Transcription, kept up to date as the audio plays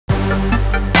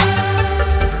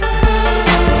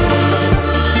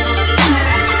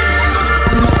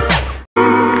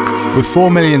With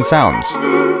 4 million sounds,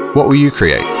 what will you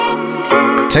create?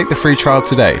 Take the free trial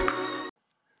today.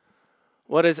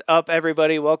 What is up,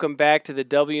 everybody? Welcome back to the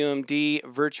WMD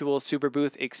Virtual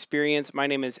Superbooth experience. My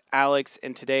name is Alex,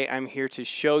 and today I'm here to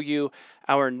show you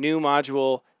our new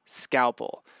module,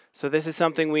 Scalpel. So this is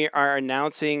something we are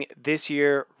announcing this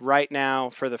year right now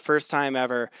for the first time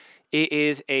ever. It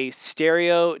is a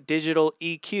stereo digital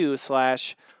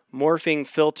EQ / morphing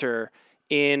filter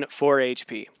in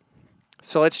 4HP.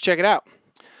 So let's check it out.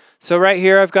 So right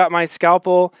here I've got my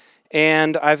Scalpel,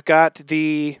 and I've got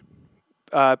the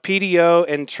PDO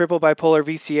and triple bipolar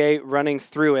VCA running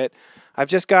through it. I've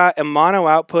just got a mono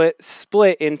output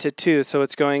split into two, so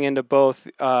it's going into both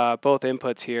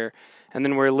inputs here, and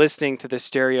then we're listening to the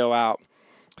stereo out.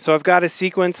 So I've got a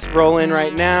sequence rolling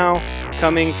right now,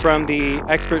 coming from the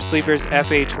Expert Sleepers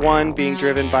FH1, being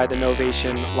driven by the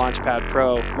Novation Launchpad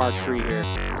Pro Mark III here.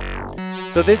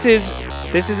 So this is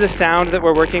the sound that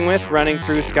we're working with running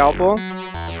through Scalpel.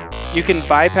 You can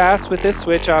bypass with this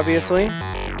switch, obviously.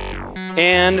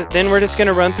 And then we're just going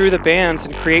to run through the bands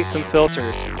and create some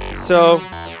filters. So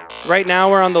right now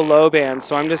we're on the low band,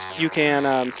 so you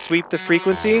can sweep the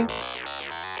frequency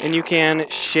and you can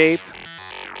shape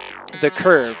the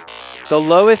curve. The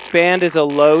lowest band is a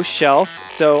low shelf,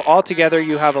 so altogether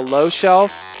you have a low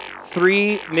shelf,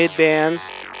 3 mid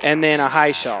bands, and then a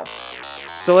high shelf.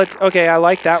 So okay, I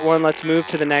like that one. Let's move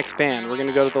to the next band. We're going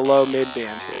to go to the low mid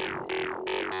band here.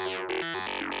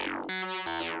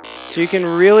 So you can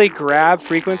really grab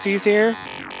frequencies here.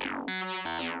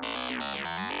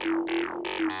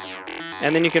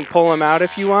 And then you can pull them out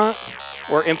if you want,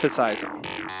 or emphasize them.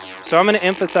 So I'm going to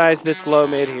emphasize this low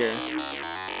mid here.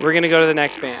 We're going to go to the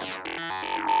next band.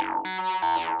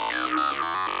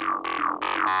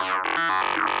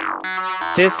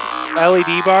 This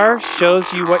LED bar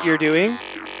shows you what you're doing.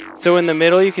 So in the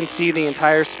middle you can see the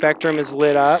entire spectrum is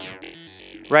lit up.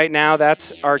 Right now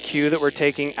that's our cue that we're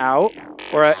taking out.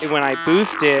 Or when I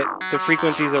boost it, the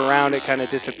frequencies around it kind of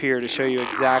disappear to show you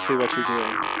exactly what you're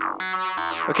doing.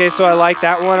 Okay, so I like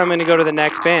that one. I'm going to go to the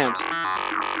next band.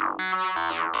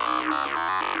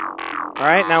 All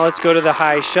right, now let's go to the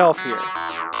high shelf here.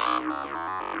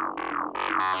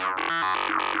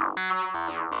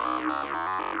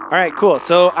 All right, cool.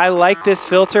 So I like this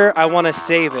filter. I want to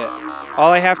save it.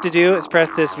 All I have to do is press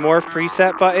this morph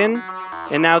preset button,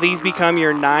 and now these become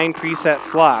your 9 preset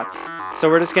slots. So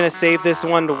we're just going to save this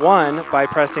one to 1 by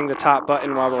pressing the top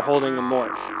button while we're holding the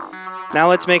morph. Now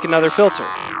let's make another filter.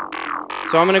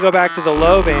 So I'm going to go back to the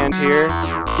low band here,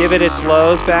 give it its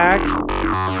lows back,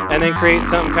 and then create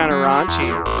something kind of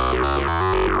raunchy.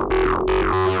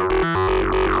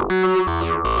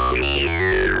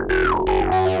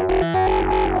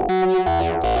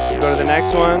 Go to the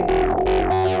next one.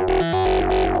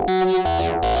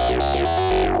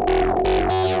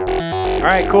 All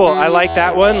right, cool. I like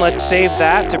that one. Let's save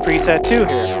that to preset 2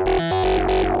 here.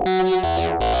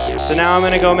 So now I'm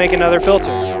going to go make another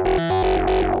filter.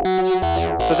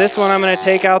 So this one I'm going to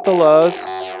take out the lows.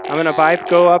 I'm going to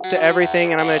go up to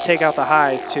everything, and I'm going to take out the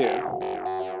highs too.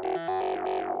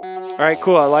 All right,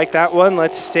 cool. I like that one.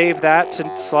 Let's save that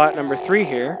to slot number 3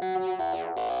 here.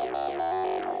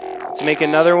 Let's make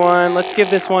another one. Let's give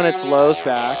this one its lows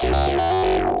back.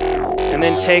 And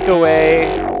then take away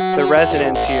the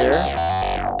resonance here.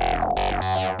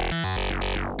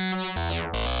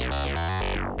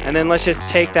 And then let's just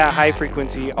take that high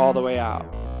frequency all the way out.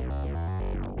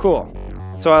 Cool.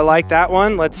 So I like that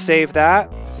one. Let's save that.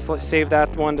 Save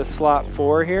that one to slot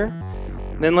 4 here.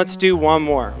 And then let's do one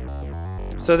more.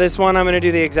 So this one I'm going to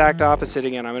do the exact opposite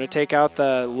again. I'm going to take out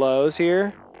the lows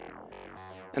here.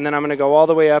 And then I'm going to go all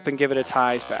the way up and give it its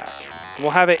highs back. And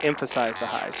we'll have it emphasize the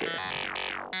highs here.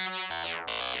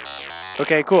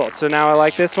 Okay, cool. So now I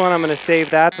like this one. I'm going to save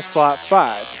that to slot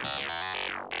 5.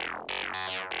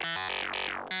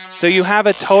 So you have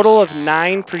a total of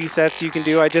 9 presets you can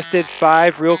do. I just did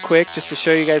 5 real quick just to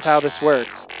show you guys how this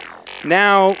works.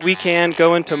 Now we can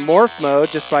go into morph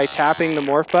mode just by tapping the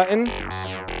morph button.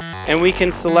 And we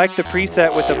can select the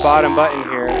preset with the bottom button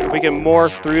here. And we can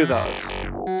morph through those.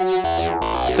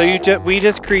 So we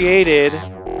just created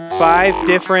 5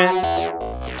 different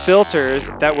filters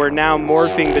that we're now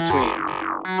morphing between.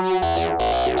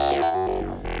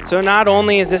 So not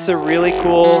only is this a really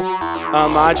cool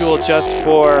module just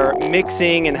for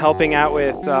mixing and helping out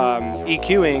with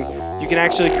EQing, you can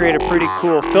actually create a pretty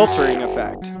cool filtering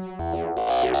effect.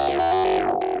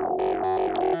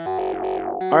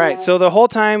 All right, so the whole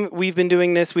time we've been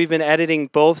doing this, we've been editing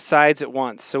both sides at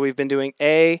once. So we've been doing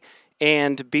A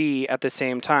and B at the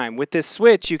same time. With this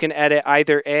switch, you can edit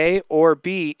either A or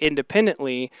B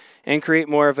independently and create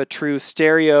more of a true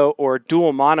stereo or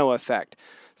dual mono effect.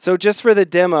 So just for the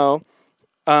demo,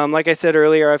 like I said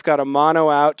earlier, I've got a mono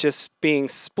out just being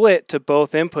split to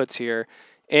both inputs here,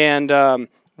 and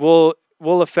we'll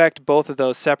affect both of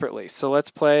those separately. So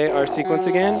let's play our sequence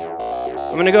again.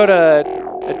 I'm going to go to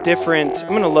a different, I'm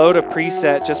going to load a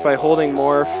preset just by holding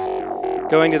morph,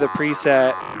 going to the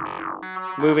preset,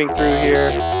 moving through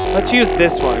here. Let's use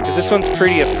this one, because this one's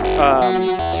pretty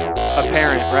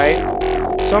apparent, right?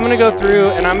 So I'm going to go through,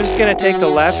 and I'm just going to take the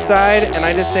left side, and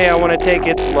I just say I want to take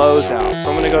its lows out. So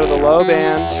I'm going to go to the low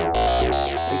band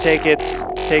and take its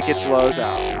lows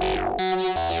out.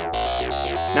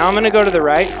 Now I'm going to go to the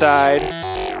right side,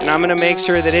 and I'm going to make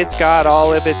sure that it's got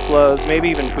all of its lows, maybe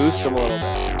even boost them a little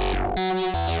bit.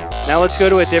 Now let's go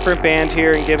to a different band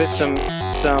here and give it some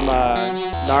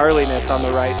gnarliness on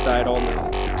the right side only.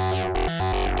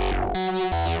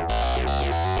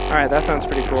 All right, that sounds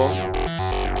pretty cool.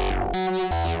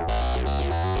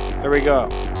 There we go.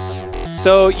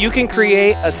 So you can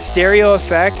create a stereo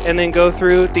effect and then go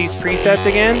through these presets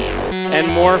again and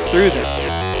morph through them.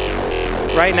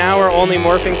 Right now we're only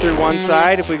morphing through one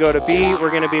side. If we go to B,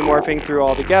 we're going to be morphing through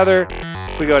all together.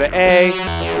 If we go to A,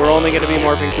 we're only going to be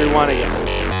morphing through one again.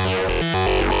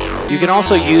 You can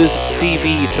also use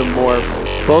CV to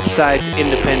morph both sides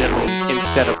independently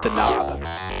instead of the knob.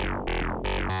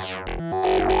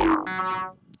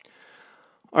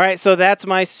 All right, so that's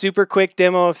my super quick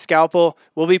demo of SCLPL.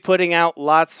 We'll be putting out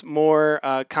lots more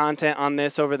content on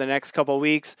this over the next couple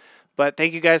weeks. But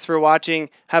thank you guys for watching.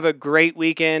 Have a great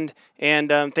weekend. And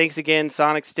thanks again,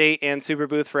 Sonicstate and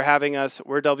Superbooth, for having us.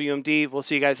 We're WMD. We'll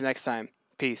see you guys next time.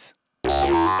 Peace.